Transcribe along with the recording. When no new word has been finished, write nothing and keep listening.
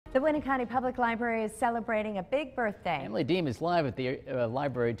The Winneconne Public Library is celebrating a big birthday. Emily Deem is live at the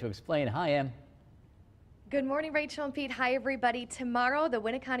library to explain. Hi, Em. Good morning, Rachel and Pete. Hi, everybody. Tomorrow, the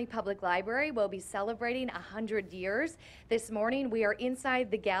Winneconne Public Library will be celebrating 100 years. This morning, we are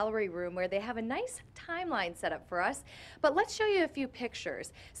inside the gallery room where they have a nice timeline set up for us. But let's show you a few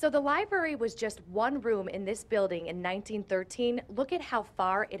pictures. So the library was just one room in this building in 1913. Look at how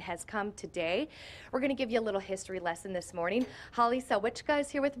far it has come today. We're going to give you a little history lesson this morning. Holly Sawichka is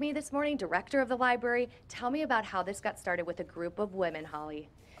here with me this morning, director of the library. Tell me about how this got started with a group of women, Holly.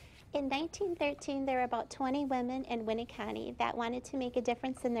 In 1913, there were about 20 women in Winneconne that wanted to make a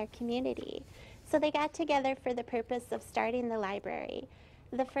difference in their community. So they got together for the purpose of starting the library.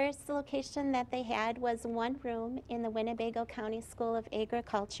 The first location that they had was one room in the Winnebago County School of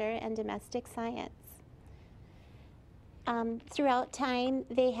Agriculture and Domestic Science. Throughout time,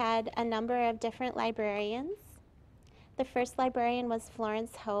 they had a number of different librarians. The first librarian was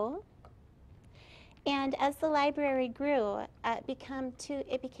Florence Ho. And as the library grew, it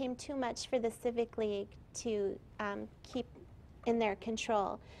became too much for the Civic League to keep in their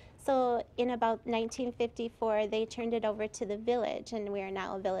control. So in about 1954, they turned it over to the village, and we are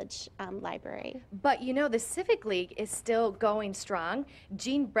now a village library. But you know, the Civic League is still going strong.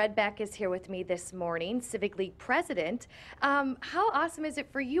 Jean Bredbeck is here with me this morning, Civic League president. How awesome is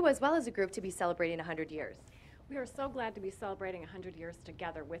it for you as well as a group to be celebrating 100 years? We are so glad to be celebrating 100 years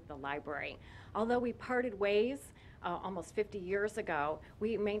together with the library. Although we parted ways almost 50 years ago,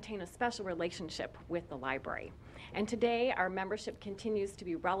 we maintain a special relationship with the library. And today, our membership continues to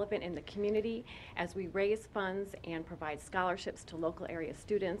be relevant in the community as we raise funds and provide scholarships to local area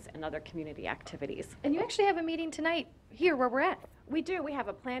students and other community activities. And you actually have a meeting tonight here where we're at. We do. We have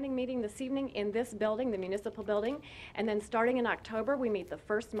a planning meeting this evening in this building, the municipal building. And then starting in October, we meet the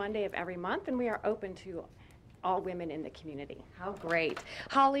first Monday of every month, and we are open to all women in the community. How great.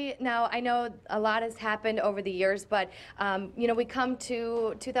 Holly, now I know a lot has happened over the years, but you know, we come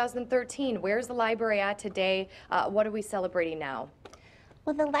to 2013. Where's the library at today? What are we celebrating now?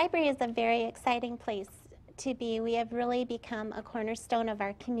 Well, the library is a very exciting place to be. We have really become a cornerstone of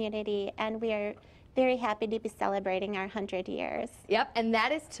our community, and we are very happy to be celebrating our 100 years. Yep, and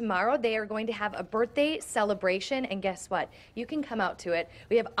that is tomorrow. They are going to have a birthday celebration, and guess what? You can come out to it.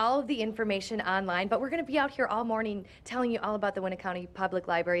 We have all of the information online, but we're going to be out here all morning telling you all about the Winneconne Public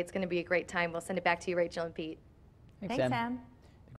Library. It's going to be a great time. We'll send it back to you, Rachel and Pete. Thanks, Sam.